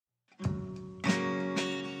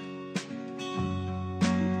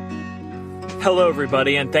Hello,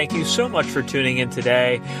 everybody, and thank you so much for tuning in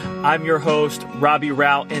today. I'm your host, Robbie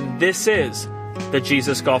Rao, and this is the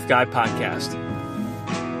Jesus Golf Guide Podcast.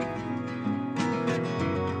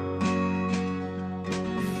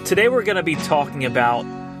 Today, we're going to be talking about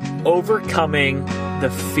overcoming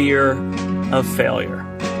the fear of failure.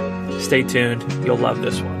 Stay tuned. You'll love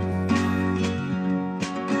this one.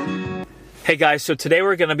 Hey guys, so today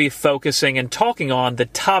we're going to be focusing and talking on the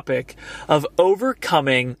topic of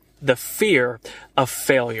overcoming the fear of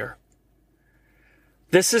failure.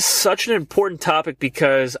 This is such an important topic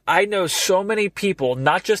because I know so many people,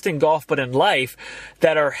 not just in golf, but in life,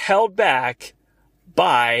 that are held back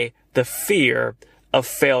by the fear of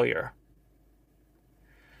failure.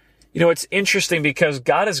 You know, it's interesting because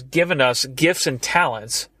God has given us gifts and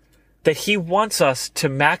talents that He wants us to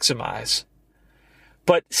maximize.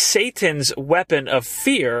 But Satan's weapon of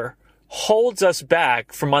fear holds us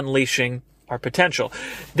back from unleashing our potential.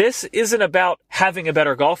 This isn't about having a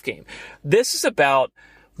better golf game. This is about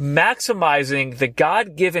maximizing the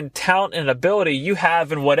God-given talent and ability you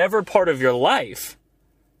have in whatever part of your life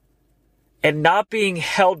and not being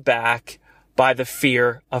held back by the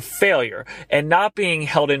fear of failure and not being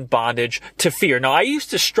held in bondage to fear. Now, I used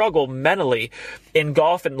to struggle mentally in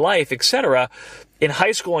golf and life, etc., in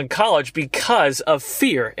high school and college because of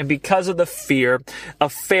fear and because of the fear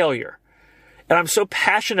of failure. And I'm so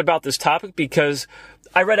passionate about this topic because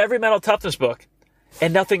I read every mental toughness book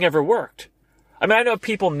and nothing ever worked. I mean, I know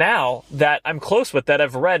people now that I'm close with that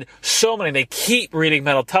have read so many, they keep reading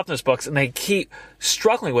mental toughness books and they keep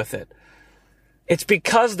struggling with it. It's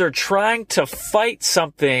because they're trying to fight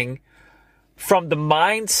something from the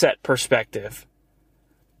mindset perspective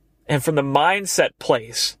and from the mindset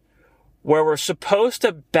place where we're supposed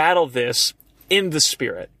to battle this in the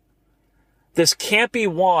spirit. This can't be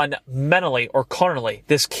won mentally or carnally.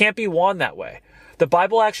 This can't be won that way. The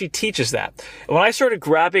Bible actually teaches that. And when I started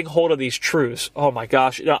grabbing hold of these truths, oh my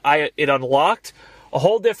gosh, it unlocked a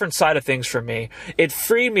whole different side of things for me. It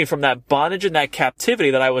freed me from that bondage and that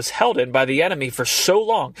captivity that I was held in by the enemy for so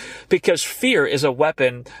long, because fear is a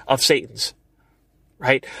weapon of Satan's,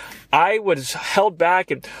 right? I was held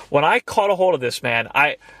back, and when I caught a hold of this, man,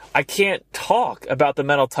 I can't talk about the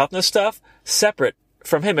mental toughness stuff separate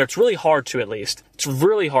from him. It's really hard to, at least. It's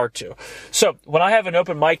really hard to. So when I have an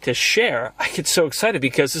open mic to share, I get so excited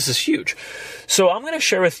because this is huge. So I'm going to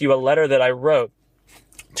share with you a letter that I wrote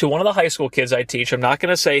to one of the high school kids I teach. I'm not going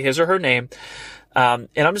to say his or her name. And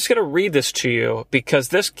I'm just going to read this to you because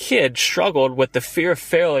this kid struggled with the fear of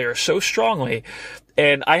failure so strongly.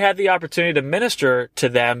 And I had the opportunity to minister to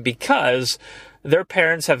them because their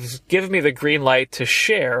parents have given me the green light to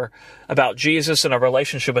share about Jesus and a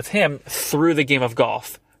relationship with Him through the game of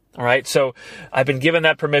golf. All right. So I've been given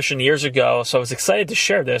that permission years ago. So I was excited to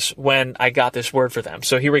share this when I got this word for them.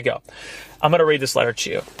 So here we go. I'm going to read this letter to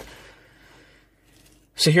you.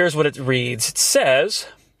 So here's what it reads. It says,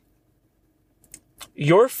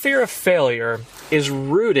 "Your fear of failure is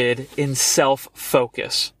rooted in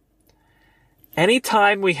self-focus.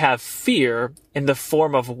 Anytime we have fear in the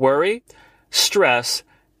form of worry, stress,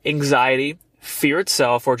 anxiety, fear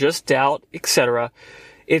itself, or just doubt, etc.,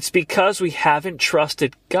 it's because we haven't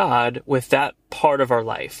trusted God with that part of our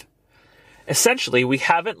life. Essentially, we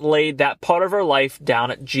haven't laid that part of our life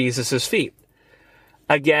down at Jesus' feet.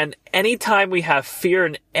 Again, anytime we have fear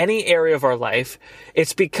in any area of our life,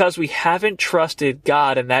 it's because we haven't trusted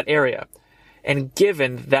God in that area and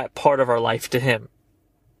given that part of our life to Him.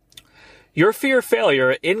 Your fear of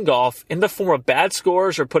failure in golf, in the form of bad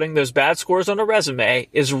scores or putting those bad scores on a resume,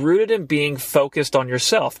 is rooted in being focused on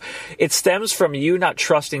yourself. It stems from you not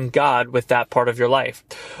trusting God with that part of your life.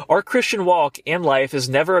 Our Christian walk in life is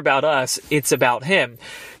never about us, it's about Him.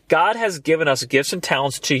 God has given us gifts and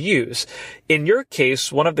talents to use. In your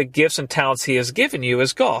case, one of the gifts and talents He has given you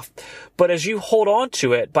is golf. But as you hold on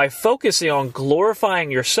to it by focusing on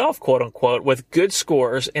glorifying yourself, quote unquote, with good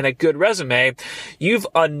scores and a good resume, you've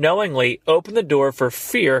unknowingly opened the door for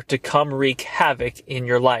fear to come wreak havoc in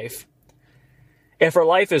your life. If our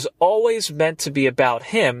life is always meant to be about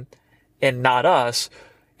Him and not us,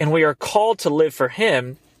 and we are called to live for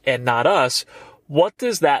Him and not us, what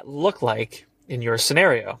does that look like in your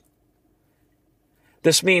scenario?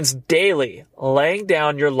 This means daily laying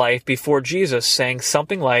down your life before Jesus, saying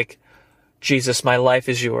something like, "Jesus, my life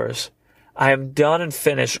is yours. I am done and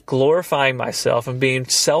finished glorifying myself and being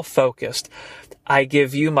self-focused. I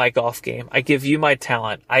give you my golf game. I give you my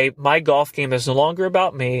talent. My golf game is no longer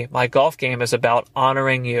about me. My golf game is about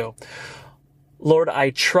honoring you. Lord, I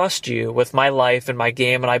trust you with my life and my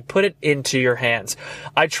game, and I put it into your hands.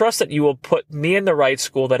 I trust that you will put me in the right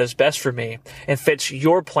school that is best for me and fits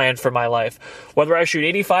your plan for my life. Whether I shoot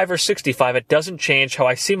 85 or 65, it doesn't change how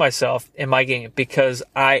I see myself in my game because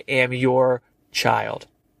I am your child.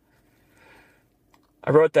 I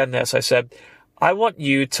wrote down this. I said, I want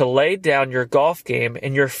you to lay down your golf game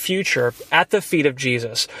and your future at the feet of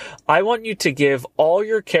Jesus. I want you to give all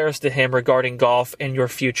your cares to him regarding golf and your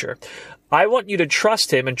future. I want you to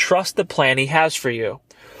trust him and trust the plan he has for you.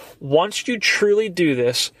 Once you truly do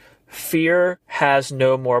this, fear has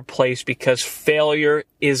no more place because failure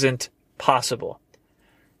isn't possible.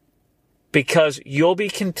 Because you'll be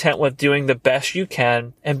content with doing the best you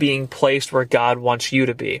can and being placed where God wants you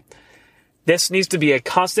to be. This needs to be a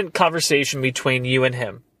constant conversation between you and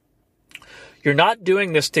him. You're not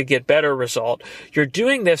doing this to get better result. You're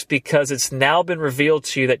doing this because it's now been revealed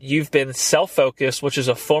to you that you've been self-focused, which is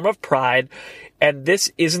a form of pride, and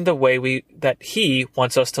this isn't the way that he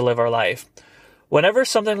wants us to live our life. Whenever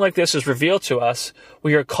something like this is revealed to us,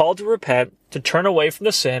 we are called to repent, to turn away from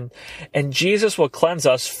the sin, and Jesus will cleanse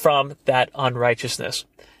us from that unrighteousness.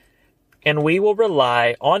 And we will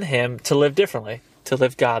rely on him to live differently, to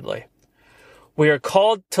live godly. We are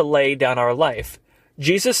called to lay down our life.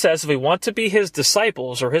 Jesus says if we want to be his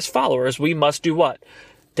disciples or his followers, we must do what?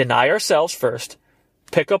 Deny ourselves first,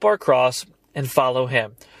 pick up our cross, and follow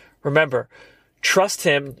him. Remember, trust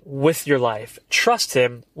him with your life. Trust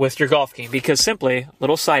him with your golf game. Because simply,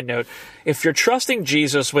 little side note, if you're trusting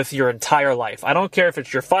Jesus with your entire life, I don't care if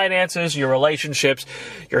it's your finances, your relationships,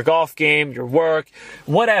 your golf game, your work,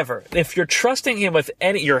 whatever. If you're trusting him with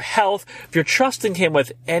your health, if you're trusting him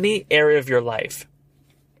with any area of your life,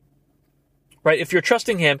 right? If you're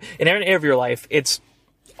trusting him in any area of your life, it's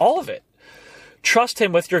all of it. Trust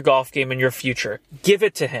him with your golf game and your future. Give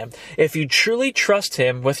it to him. If you truly trust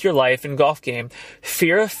him with your life and golf game,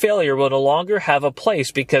 fear of failure will no longer have a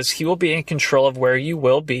place because he will be in control of where you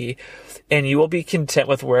will be, and you will be content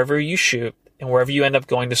with wherever you shoot and wherever you end up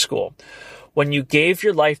going to school. When you gave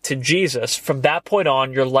your life to Jesus, from that point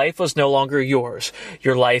on, your life was no longer yours.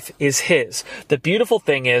 Your life is his. The beautiful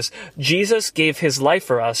thing is, Jesus gave his life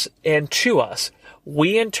for us and to us.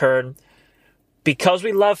 We, in turn, because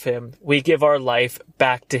we love him, we give our life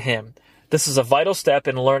back to him. This is a vital step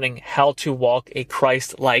in learning how to walk a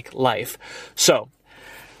Christ-like life. So,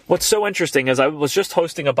 what's so interesting is I was just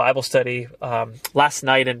hosting a Bible study last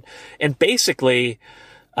night, and basically,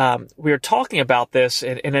 we were talking about this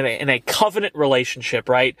in a covenant relationship,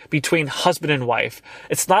 right? Between husband and wife.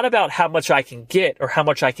 It's not about how much I can get or how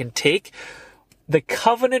much I can take. The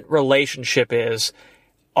covenant relationship is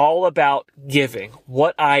all about giving,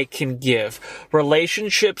 what I can give.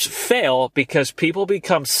 Relationships fail because people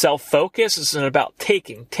become self-focused. It's about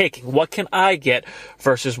taking. What can I get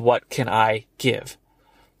versus what can I give?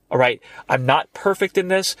 All right. I'm not perfect in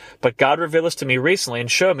this, but God revealed this to me recently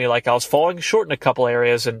and showed me like I was falling short in a couple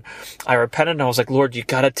areas, and I repented and I was like, Lord, you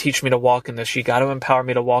got to teach me to walk in this. You got to empower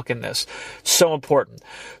me to walk in this. So important.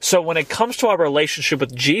 So when it comes to our relationship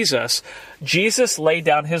with Jesus, Jesus laid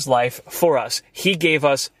down his life for us. He gave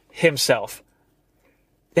us himself.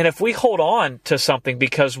 And if we hold on to something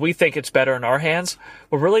because we think it's better in our hands,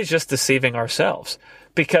 we're really just deceiving ourselves.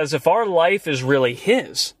 Because if our life is really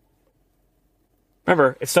his,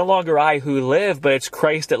 remember, it's no longer I who live, but it's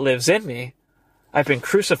Christ that lives in me. I've been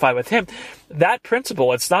crucified with him. That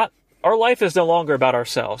principle, our life is no longer about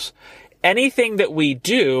ourselves. Anything that we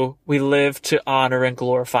do, we live to honor and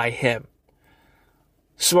glorify him.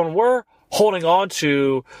 So when we're holding on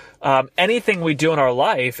to anything we do in our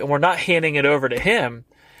life and we're not handing it over to him,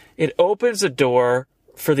 it opens the door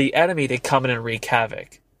for the enemy to come in and wreak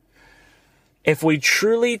havoc. If we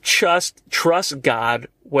truly trust God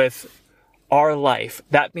with our life,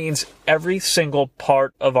 that means every single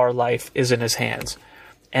part of our life is in his hands.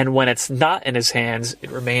 And when it's not in his hands,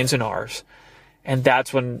 it remains in ours. And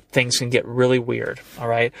that's when things can get really weird. All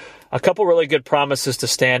right. A couple really good promises to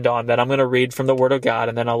stand on that I'm going to read from the Word of God,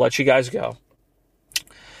 and then I'll let you guys go.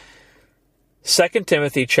 2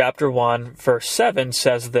 Timothy chapter 1, verse 7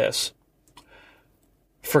 says this: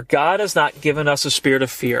 For God has not given us a spirit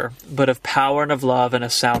of fear, but of power and of love and a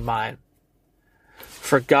sound mind.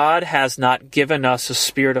 For God has not given us a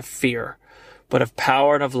spirit of fear, but of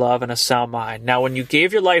power and of love and a sound mind. Now, when you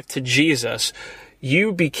gave your life to Jesus,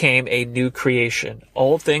 you became a new creation.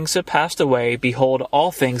 Old things have passed away. Behold,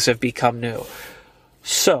 all things have become new.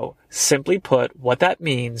 So, simply put, what that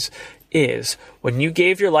means is when you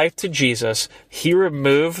gave your life to Jesus, he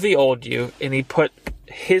removed the old you and he put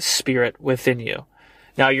his spirit within you.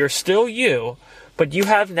 Now, you're still you, but you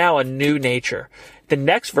have now a new nature. The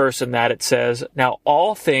next verse in that, it says, now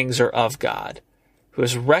all things are of God. who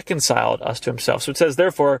has reconciled us to himself. So it says,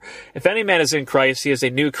 therefore, if any man is in Christ, he is a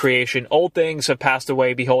new creation. Old things have passed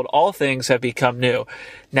away. Behold, all things have become new.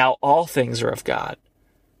 Now all things are of God,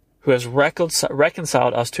 who has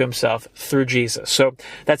reconciled us to himself through Jesus. So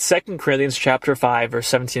that's 2 Corinthians chapter 5, verse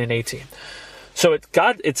 17 and 18. So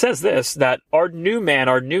it says this, that our new man,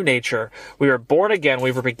 our new nature, we were born again,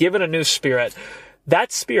 we were given a new spirit.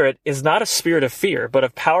 That spirit is not a spirit of fear, but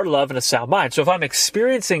of power, love, and a sound mind. So if I'm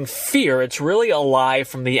experiencing fear, it's really a lie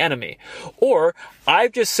from the enemy. Or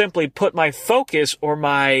I've just simply put my focus or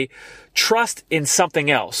my trust in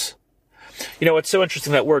something else. You know, it's so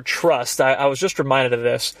interesting, that word trust. I was just reminded of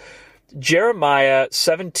this. Jeremiah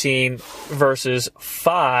 17, verses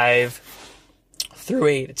 5 through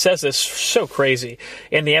 8. It says this so crazy.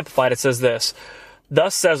 In the Amplified, it says this.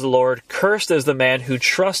 Thus says the Lord, cursed is the man who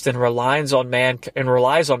trusts and relies on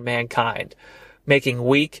mankind, making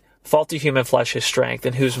weak, faulty human flesh his strength,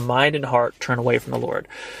 and whose mind and heart turn away from the Lord.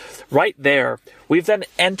 Right there, we've then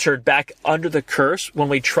entered back under the curse when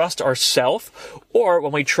we trust ourselves or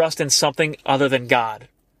when we trust in something other than God.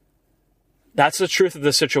 That's the truth of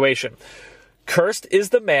the situation. Cursed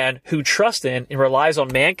is the man who trusts in and relies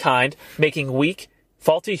on mankind, making weak,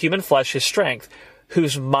 faulty human flesh his strength,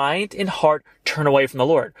 whose mind and heart turn away from the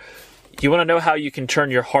Lord. You want to know how you can turn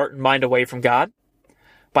your heart and mind away from God?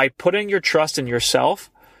 By putting your trust in yourself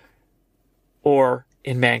or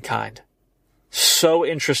in mankind. So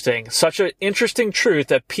interesting. Such an interesting truth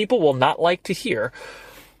that people will not like to hear,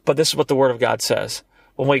 but this is what the Word of God says.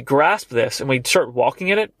 When we grasp this and we start walking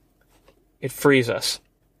in it, it frees us.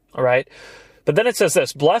 All right? But then it says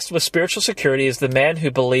this, blessed with spiritual security is the man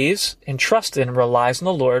who believes and trusts in and relies on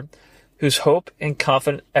the Lord, whose hope and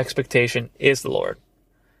confident expectation is the Lord.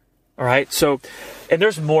 All right? So, and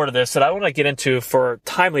there's more to this that I want to get into for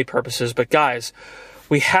timely purposes, but guys,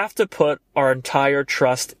 we have to put our entire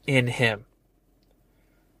trust in Him.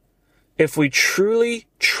 If we truly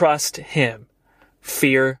trust Him,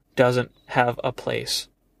 fear doesn't have a place.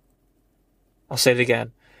 I'll say it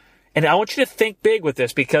again. And I want you to think big with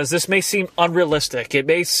this, because this may seem unrealistic. It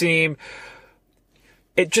may seem,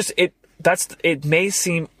 it may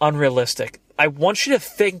seem unrealistic. I want you to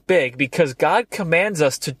think big, because God commands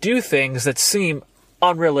us to do things that seem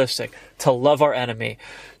unrealistic, to love our enemy,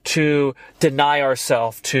 to deny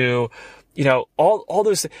ourselves, to, all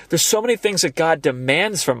those. There's so many things that God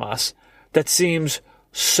demands from us that seems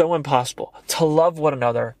so impossible. To love one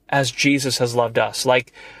another as Jesus has loved us.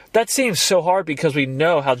 Like, that seems so hard because we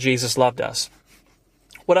know how Jesus loved us.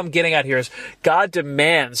 What I'm getting at here is God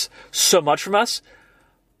demands so much from us,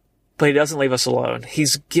 but He doesn't leave us alone.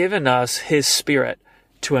 He's given us His Spirit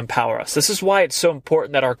to empower us. This is why it's so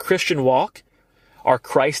important that our Christian walk, our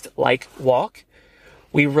Christ-like walk,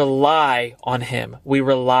 we rely on Him. We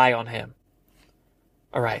rely on Him.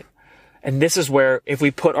 All right. And this is where, if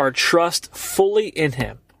we put our trust fully in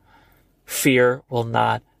Him, fear will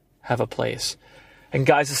not have a place. And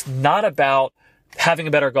guys, it's not about having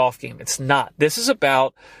a better golf game. It's not. This is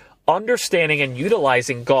about understanding and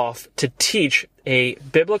utilizing golf to teach a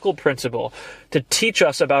biblical principle, to teach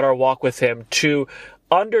us about our walk with Him, to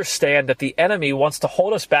understand that the enemy wants to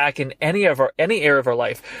hold us back in any area of our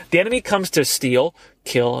life. The enemy comes to steal,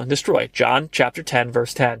 kill, and destroy. John chapter 10,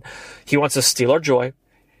 verse 10. He wants to steal our joy.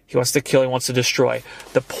 He wants to kill. He wants to destroy.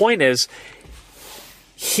 The point is,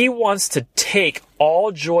 he wants to take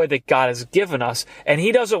all joy that God has given us, and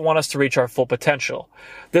He doesn't want us to reach our full potential.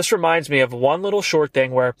 This reminds me of one little short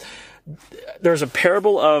thing where there's a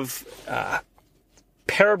parable of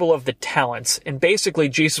the talents. And basically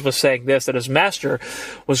Jesus was saying this, that His master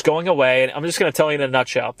was going away. And I'm just going to tell you in a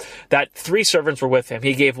nutshell that 3 servants were with him.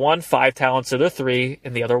 He gave one 5 talents, the other 3,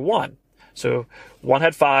 and the other 1. So one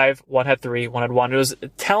had 5, one had 3, one had 1.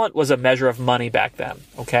 Talent was a measure of money back then,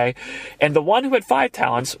 okay? And the one who had 5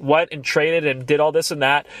 talents went and traded and did all this and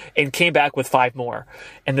that and came back with 5 more.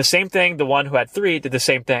 And the same thing, the one who had 3 did the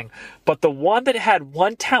same thing. But the one that had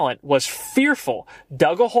 1 talent was fearful,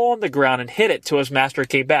 dug a hole in the ground and hid it till his master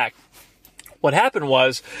came back. What happened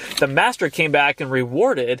was the master came back and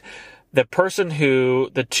rewarded the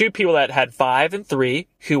 2 people that had 5 and 3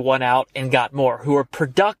 who went out and got more, who were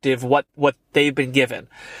productive what they've been given.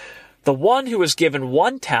 The one who was given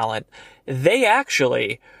 1 talent, they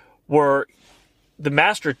actually the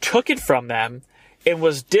master took it from them and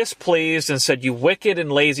was displeased and said, "You wicked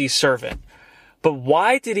and lazy servant." But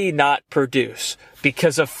why did he not produce?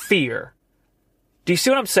 Because of fear. Do you see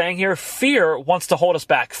what I'm saying here? Fear wants to hold us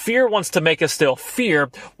back. Fear wants to make us still.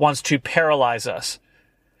 Fear wants to paralyze us.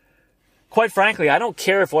 Quite frankly, I don't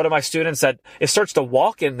care if one of my students that it starts to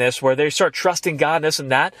walk in this, where they start trusting God and this and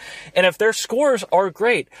that. And if their scores are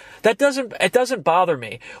great, it doesn't bother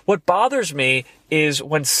me. What bothers me is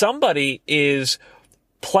when somebody is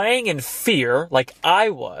playing in fear, like I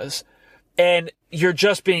was, and you're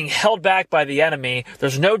just being held back by the enemy.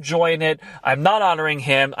 There's no joy in it. I'm not honoring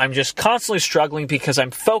him. I'm just constantly struggling because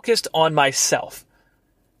I'm focused on myself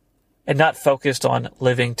and not focused on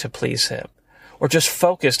living to please him, or just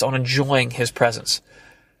focused on enjoying his presence.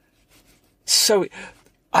 So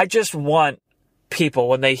I just want people,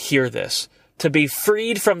 when they hear this, to be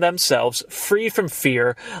freed from themselves, freed from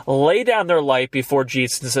fear, lay down their life before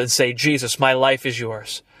Jesus and say, Jesus, my life is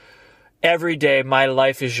yours. Every day, my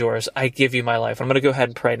life is yours. I give you my life. I'm going to go ahead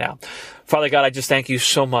and pray now. Father God, I just thank you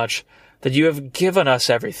so much that you have given us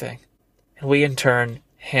everything. And we, in turn,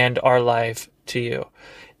 hand our life to you.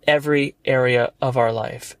 Every area of our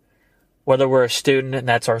life. Whether we're a student, and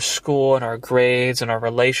that's our school and our grades and our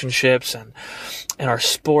relationships and our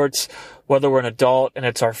sports. Whether we're an adult and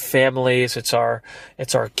it's our families, it's our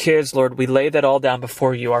kids, Lord, we lay that all down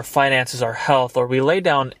before you. Our finances, our health, Lord, we lay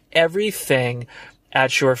down everything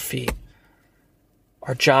at your feet.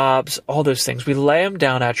 Our jobs, all those things, we lay them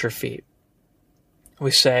down at your feet. We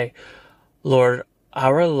say, Lord,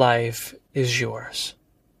 our life is yours.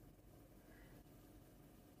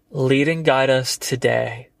 Lead and guide us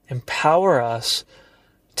today. Empower us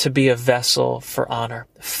to be a vessel for honor.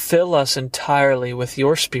 Fill us entirely with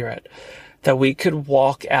your Spirit, that we could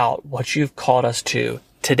walk out what you've called us to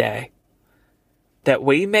today. That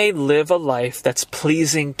we may live a life that's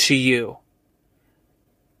pleasing to you.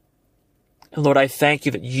 And Lord, I thank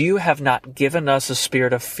you that you have not given us a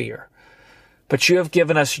spirit of fear, but you have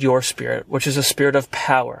given us your Spirit, which is a spirit of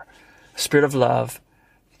power, a spirit of love,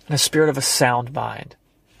 and a spirit of a sound mind.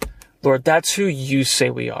 Lord, that's who you say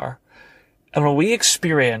we are. And when we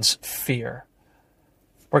experience fear,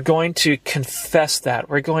 we're going to confess that.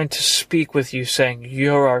 We're going to speak with you saying,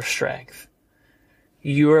 you're our strength.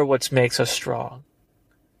 You are what makes us strong.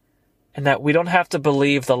 And that we don't have to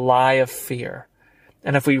believe the lie of fear.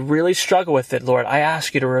 And if we really struggle with it, Lord, I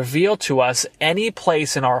ask you to reveal to us any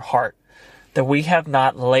place in our heart that we have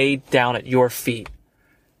not laid down at your feet.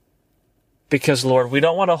 Because, Lord, we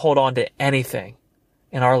don't want to hold on to anything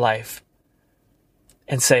in our life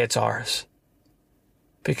and say it's ours.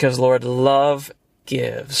 Because, Lord, love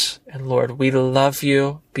gives. And, Lord, we love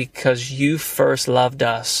you because you first loved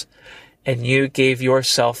us and you gave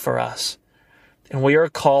yourself for us. And we are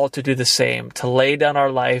called to do the same, to lay down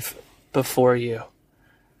our life before you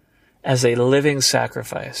as a living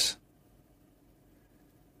sacrifice.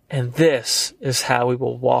 And this is how we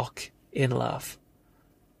will walk in love.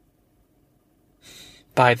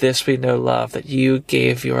 By this we know love, that you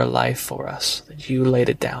gave your life for us, that you laid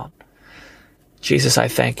it down. Jesus, I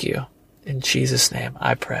thank you. In Jesus' name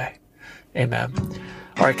I pray. Amen.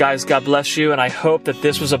 All right, guys, God bless you, and I hope that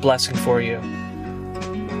this was a blessing for you.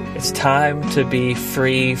 It's time to be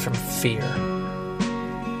free from fear.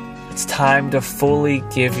 It's time to fully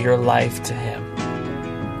give your life to him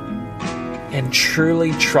and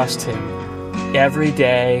truly trust him every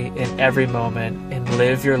day, in every moment, and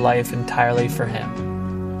live your life entirely for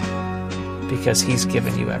him, because he's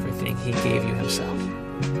given you everything. He gave you himself.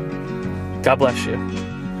 God bless you.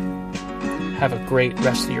 Have a great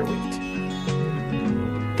rest of your week.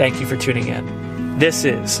 Thank you for tuning in. This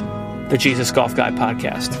is the Jesus Golf Guy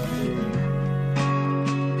Podcast.